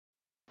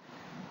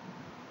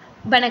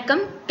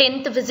வணக்கம்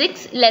 10th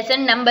physics lesson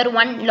number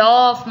 1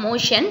 law of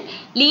motion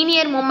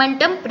linear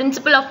momentum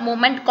principle of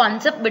moment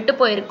concept விட்டு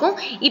போயிருக்கும்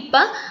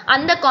இப்ப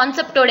அந்த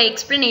கான்செப்டோட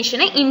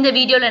எக்ஸ்பிளனேஷனை இந்த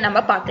வீடியோல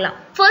நம்ம பார்க்கலாம்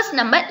first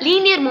நம்ம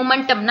linear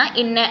momentumனா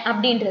என்ன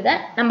அப்படின்றத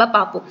நம்ம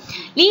பார்ப்போம்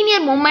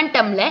linear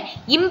momentumல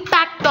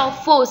impact of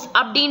force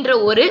அப்படிங்கற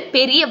ஒரு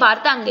பெரிய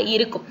வார்த்தை அங்க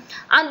இருக்கும்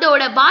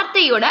அதோட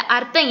வார்த்தையோட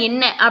அர்த்தம்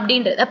என்ன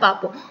அப்படின்றத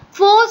பார்ப்போம்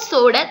force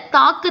ஓட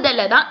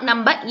தாக்குதலை தான்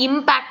நம்ம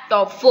impact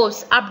of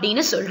force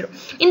அப்படினு சொல்றோம்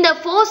இந்த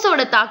force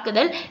ஓட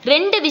தாக்குதல்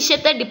ரெண்டு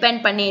விஷயத்தை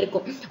டிபெண்ட் பண்ணி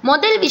இருக்கும்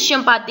முதல்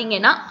விஷயம்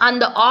பாத்தீங்கன்னா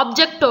அந்த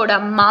ஆப்ஜெக்ட்டோட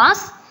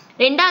மாஸ்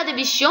ரெண்டாவது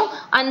விஷயம்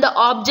அந்த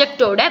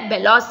ஆப்ஜெக்ட்டோட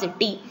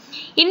velocity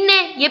இன்ன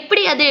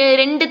எப்படி அது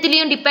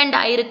ரெண்டுத்திலயும் டிபெண்ட்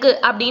ஆயிருக்கு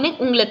அப்படினு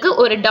உங்களுக்கு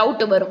ஒரு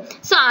டவுட் வரும்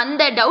சோ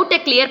அந்த டவுட்டை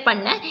கிளியர்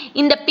பண்ண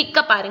இந்த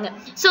பிக்க பாருங்க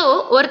சோ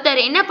ஒருத்தர்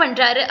என்ன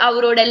பண்றாரு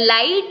அவரோட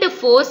லைட்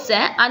ஃபோர்ஸ்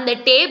அந்த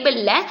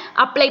டேபிள்ல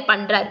அப்ளை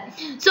பண்றாரு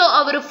சோ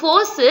அவர்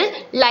ஃபோர்ஸ்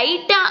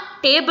லைட்டா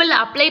டேபிள்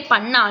அப்ளை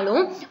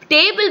பண்ணாலும்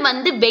டேபிள்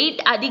வந்து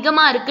வெயிட்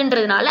அதிகமா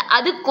இருக்குன்றதுனால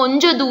அது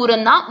கொஞ்ச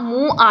தூரம் தான்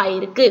மூவ்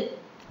ஆயிருக்கு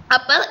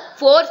அப்ப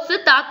ஃபோர்ஸ்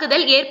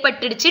தாக்குதல்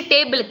ஏற்பட்டுடுச்சு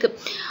டேபிளுக்கு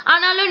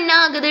ஆனாலும் என்ன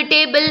ஆகுது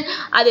டேபிள்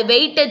அது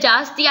வெயிட்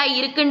ஜாஸ்தியா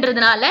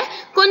இருக்குன்றதுனால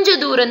கொஞ்ச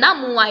தூரம் தான்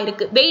மூவ்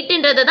ஆயிருக்கு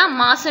வெயிட்ன்றத தான்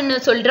மாஸ்ன்னு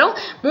சொல்றோம்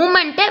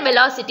மூவ்மெண்ட்டை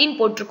வெலாசிட்டின்னு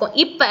போட்டுருக்கோம்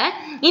இப்ப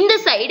இந்த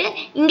சைடு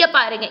இங்க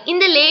பாருங்க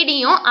இந்த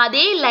லேடியும்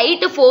அதே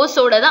லைட்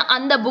ஃபோர்ஸோட தான்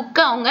அந்த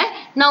புக்கை அவங்க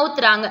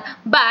நவுத்துறாங்க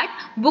பட்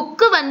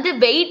புக்கு வந்து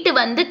வெயிட்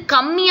வந்து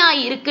கம்மியா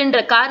இருக்குன்ற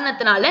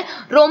காரணத்தினால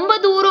ரொம்ப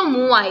தூரம்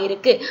மூவ்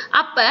ஆயிருக்கு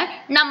அப்ப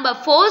நம்ம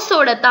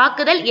ஃபோர்ஸோட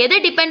தாக்குதல் எதை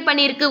டிபெண்ட்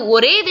பண்ணிருக்கு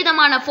ஒரே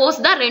விதமான ஃபோர்ஸ்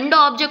தான் ரெண்டு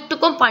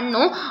ஆப்ஜெக்ட்டுக்கும்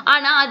பண்ணும்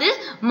ஆனா அது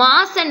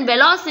மாஸ் அண்ட்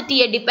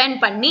வெலாசிட்டியை டிபெண்ட்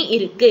பண்ணி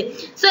இருக்கு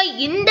சோ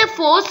இந்த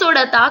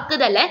ஃபோர்ஸோட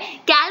தாக்குதலை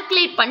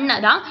கால்குலேட்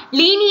பண்ணதான்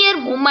லீனியர்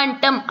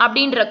மொமெண்டம்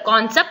அப்படின்ற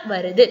கான்செப்ட்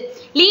வருது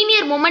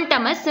லீனியர்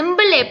மொமெண்டமை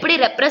சிம்பிள் எப்படி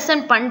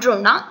ரெப்ரசன்ட்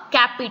பண்றோம்னா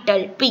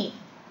capital P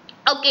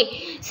okay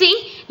see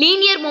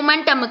linear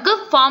momentumக்கு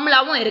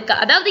ஃபார்முலாவும் இருக்கு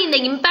அதாவது இந்த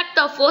impact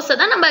of force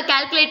தான் நம்ம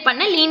கால்குலேட்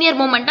பண்ண linear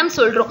momentum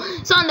சொல்றோம்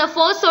சோ அந்த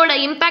force ஓட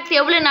impact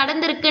எவ்வளவு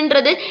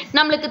நடந்துருக்குன்றது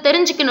நமக்கு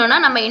தெரிஞ்சுக்கணும்னா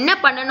நம்ம என்ன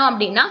பண்ணனும்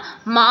அப்படினா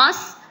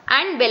mass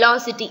and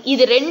velocity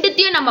இது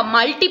ரெண்டுத்தையும் நம்ம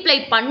மல்டிப்ளை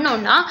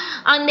பண்ணோம்னா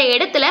அந்த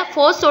இடத்துல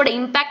force ஓட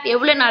impact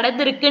எவ்வளவு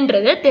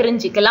நடந்துருக்குன்றதை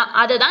தெரிஞ்சுக்கலாம்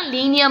அதுதான்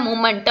linear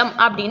momentum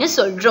அப்படினு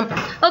சொல்றோம்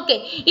ஓகே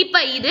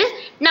இப்போ இது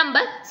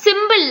நம்ம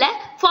சிம்பிள்ல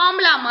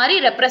ஃபார்முலா மாதிரி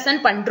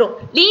ரெப்ரசன்ட் பண்றோம்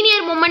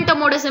linear momentum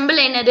ஓட சிம்பிள்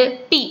என்னது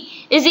T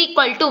is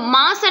equal to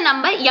mass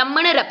நம்ம m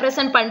ன்னு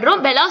ரெப்ரசன்ட் பண்றோம்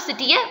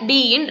velocity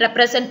b ன்னு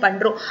ரெப்ரசன்ட்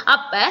பண்றோம்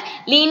அப்ப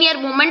linear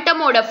momentum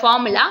ஓட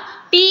formula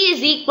T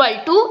is equal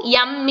to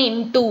m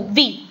into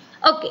v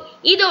okay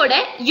இதோட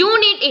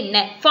யூனிட் என்ன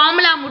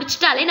ஃபார்முலா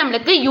முடிச்சிட்டாலே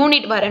நமக்கு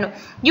யூனிட் வரணும்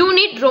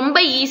யூனிட்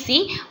ரொம்ப ஈஸி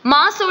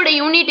மாஸோட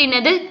யூனிட்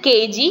என்னது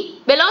kg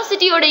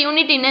வெலாசிட்டியோட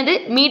யூனிட் என்னது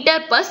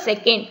மீட்டர் per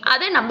செகண்ட்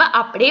அதை நம்ம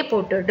அப்படியே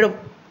போட்டுடுறோம்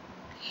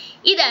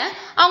இத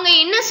அவங்க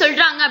என்ன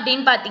சொல்றாங்க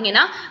அப்படினு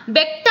பாத்தீங்கன்னா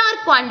வெக்டார்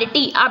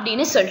குவாண்டிட்டி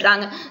அப்படினு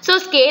சொல்றாங்க சோ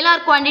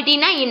ஸ்கேலார்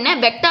குவாண்டிட்டினா என்ன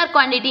வெக்டார்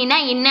குவாண்டிட்டினா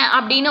என்ன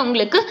அப்படினு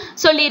உங்களுக்கு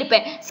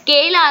சொல்லிருப்பேன்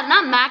ஸ்கேலார்னா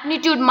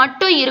மேக்னிட்யூட்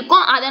மட்டும்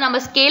இருக்கும் அத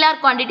நம்ம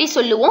ஸ்கேலார் குவாண்டிட்டி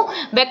சொல்லுவோம்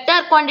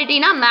வெக்டார்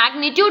குவாண்டிட்டினா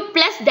மேக்னிட்யூட்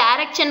பிளஸ்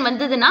டைரக்ஷன்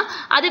வந்ததுனா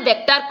அது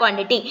வெக்டார்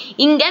குவாண்டிட்டி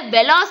இங்க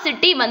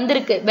velocity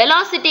வந்திருக்கு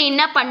velocity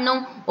என்ன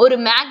பண்ணும் ஒரு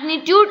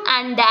மேக்னிட்யூட்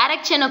அண்ட்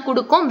டைரக்ஷனை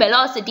கொடுக்கும்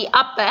velocity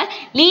அப்ப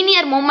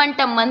linear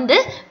momentum வந்து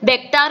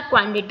வெக்டார்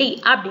குவாண்டிட்டி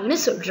அப்படினு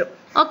சொல்றோம்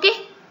ஓகே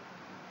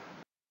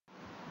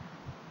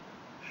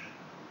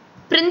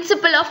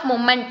principle of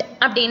moment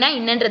அப்படினா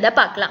என்னன்றத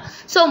பார்க்கலாம்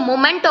so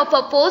moment of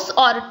a force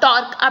or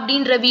torque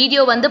அப்படிங்கற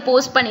வீடியோ வந்து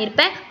போஸ்ட்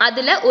பண்ணிருப்பேன்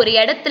அதுல ஒரு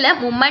இடத்துல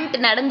moment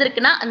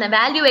நடந்துருக்குனா அந்த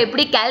வேல்யூ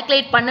எப்படி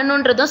கால்குலேட்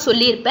பண்ணனும்ன்றதும்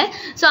சொல்லிருப்பேன்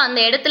சோ அந்த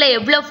இடத்துல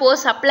எவ்வளவு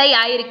ஃபோர்ஸ் அப்ளை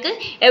ஆயிருக்கு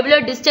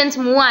எவ்வளவு டிஸ்டன்ஸ்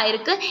மூவ்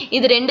ஆயிருக்கு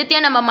இது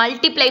ரெண்டுத்தையும் நம்ம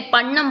மல்டிப்ளை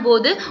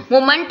பண்ணும்போது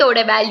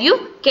மொமெண்டோட வேல்யூ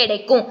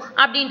கிடைக்கும்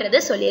அப்படின்றத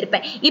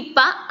சொல்லிருப்பேன் இப்ப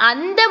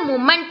அந்த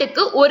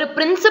மொமெண்ட்க்கு ஒரு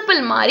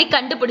பிரின்சிபல் மாதிரி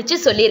கண்டுபிடிச்சு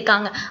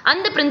சொல்லிருக்காங்க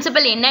அந்த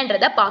பிரின்சிபல்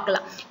என்னன்றத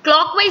பார்க்கலாம்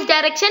clockwise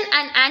direction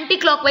and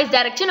anti-clockwise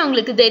direction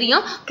உங்களுக்கு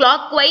தெரியும்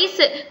clockwise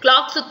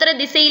clock சுத்துற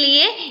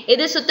திசையிலேயே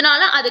எது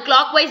சுத்தினாலும் அது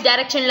clockwise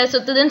directionல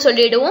சுத்துதுன்னு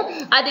சொல்லிடுவோம்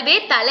அதுவே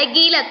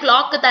தலைகீழ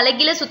clock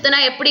தலைகீழ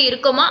சுத்தினா எப்படி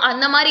இருக்குமோ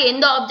அந்த மாதிரி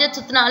எந்த ஆப்ஜெக்ட்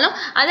சுத்தினாலும்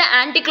அது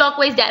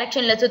anti-clockwise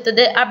directionல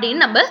சுத்துது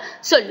அப்படினு நம்ம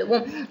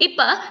சொல்லுவோம்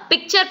இப்ப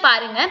பிக்சர்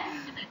பாருங்க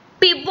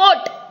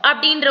pivot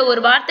அப்படின்ற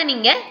ஒரு வார்த்தை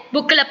நீங்க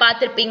புக்ல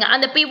பாத்திருப்பீங்க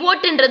அந்த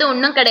pivotன்றது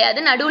ஒண்ணும் கிடையாது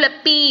நடுவுல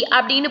p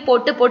அப்படினு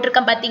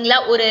போட்டுருக்கேன் பாத்தீங்களா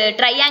ஒரு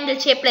ட்ரையாங்கிள்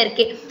ஷேப்ல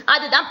இருக்கு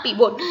அதுதான்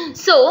pivot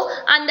சோ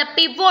அந்த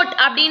pivot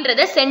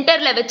அப்படின்றத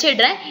சென்டர்ல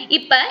வச்சிடுறேன்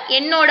இப்ப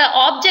என்னோட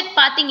ஆப்ஜெக்ட்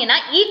பாத்தீங்கன்னா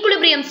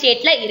ஈக்குலிபிரியம்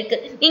ஸ்டேட்ல இருக்கு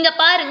நீங்க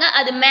பாருங்க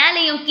அது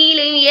மேலேயும்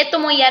கீழேயும்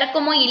ஏத்தமோ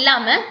இறக்கமோ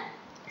இல்லாம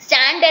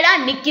ஸ்டாண்டர்டா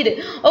நிக்குது.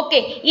 ஓகே,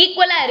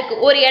 ஈக்குவலா இருக்கு.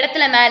 ஒரு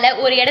இடத்துல மேல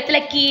ஒரு இடத்துல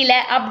கீழே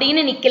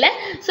அப்படின்னு நிக்கல.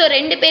 ஸோ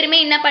ரெண்டு பேருமே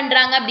என்ன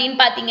பண்றாங்க அப்படின்னு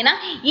பாத்தீங்கன்னா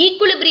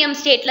ஈக்குலிபிரியம்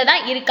ஸ்டேட்ல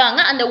தான் இருக்காங்க.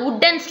 அந்த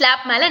வுடன்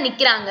ஸ்லாப் மேல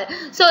நிக்கிறாங்க.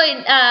 ஸோ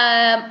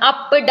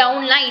அப்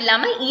டவுன்லாம்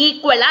இல்லாம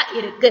ஈக்குவலா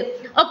இருக்கு.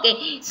 ஓகே,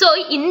 ஸோ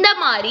இந்த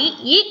மாதிரி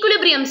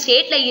ஈக்குலிபிரியம்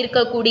ஸ்டேட்ல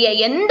இருக்கக்கூடிய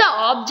எந்த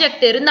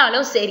ஆப்ஜெக்ட்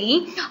இருந்தாலும் சரி,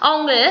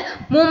 அவங்க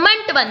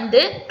மூமெண்ட்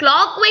வந்து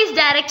கிளாக் வைஸ்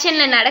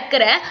டைரக்ஷன்ல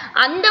நடக்கிற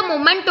அந்த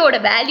மூமெண்டோட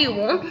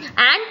வேல்யூவும்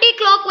ஆன்டி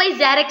கிளாக்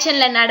வைஸ்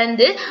டைரக்ஷன்ல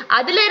நடந்து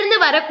அதுல இருந்து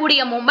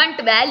வரக்கூடிய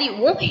மொமெண்ட்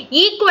வேல்யூவும்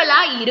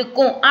ஈக்குவலா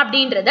இருக்கும்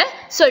அப்படின்றத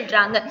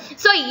சொல்றாங்க.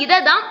 சோ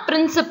இத தான்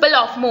பிரின்சிபல்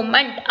ஆஃப்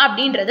மூமெண்ட்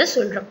அப்படின்றத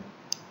சொல்றோம்.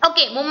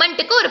 ஓகே,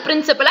 மூமெண்ட்டுக்கு ஒரு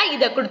பிரின்சிபலா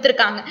இத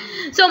கொடுத்திருக்காங்க.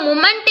 So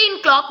moment in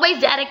clockwise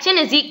direction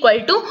is equal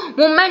to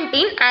moment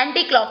in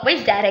anti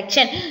clockwise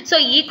direction. So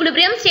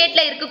equilibrium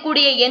ஸ்டேட்ல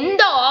இருக்கக்கூடிய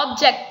எந்த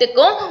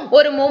ஆப்ஜெக்ட்டுக்கும்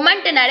ஒரு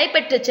மூமெண்ட்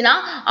நடைபெற்றுச்சுன்னா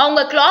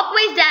அவங்க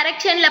கிளாக்வைஸ்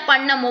டைரக்ஷன்ல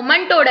பண்ண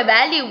மூமெண்டோட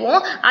வேல்யூவும்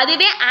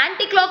அதுவே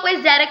ஆன்டி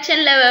கிளாக்வைஸ்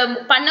டைரக்ஷன்ல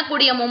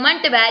பண்ணக்கூடிய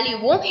மூமெண்ட்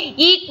வேல்யூவும்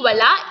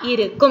ஈக்குவலா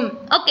இருக்கும்.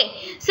 ஓகே,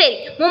 சரி,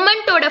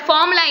 மூமெண்டோட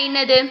ஃபார்முலா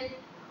என்னது?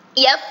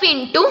 F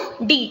into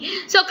D.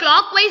 So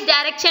clockwise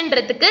direction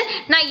றதுக்கு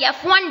நான்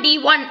F1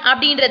 D1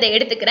 அப்படின்றதை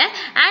எடுத்துக்கிறேன்.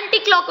 anti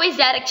clockwise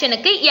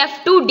directionக்கு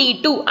F2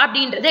 D2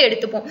 அப்படின்றதை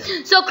எடுத்துப்போம்.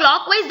 So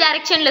clockwise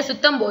directionல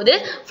சுத்தும் போது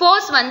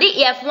force வந்து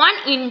F1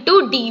 into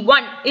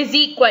D1 is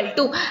equal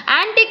to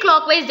anti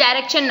clockwise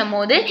direction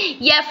போது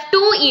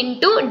F2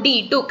 into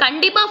D2.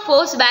 கண்டிப்பா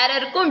force வேற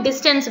இருக்கும்,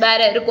 distance வேற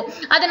இருக்கும்.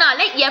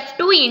 அதனால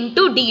F2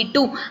 into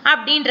D2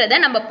 அப்படின்றதை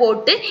நம்ம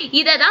போட்டு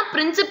இதை தான்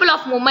principle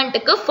of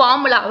momentக்கு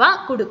ஃபார்முலாவா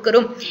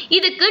கொடுக்கிறோம்.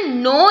 இதுக்கு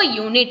நோ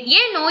யூனிட்.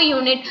 ஏன் no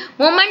unit?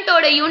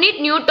 மொமெண்டோட unit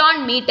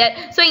Newton metre.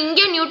 So இங்க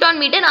நியூட்டன்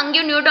மீட்டர்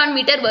அங்க நியூட்டன்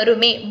மீட்டர்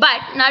வருமே,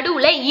 பட்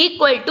நடுவுல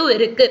ஈக்குவல் டு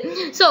இருக்கு.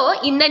 சோ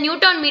இந்த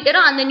நியூட்டன்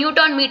மீட்டரும் அந்த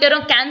நியூட்டன்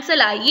மீட்டரும்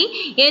கேன்சல் ஆகி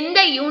எந்த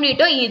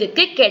யூனிட்டும்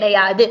இதுக்கு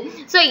கிடையாது.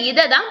 சோ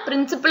இத தான்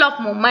பிரின்சிபல்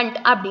ஆஃப் மொமெண்ட்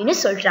அப்படின்னு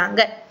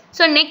சொல்றாங்க.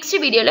 சோ நெக்ஸ்ட்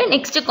வீடியோல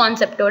நெக்ஸ்ட்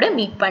கான்செப்டோட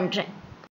மீட் பண்றேன்.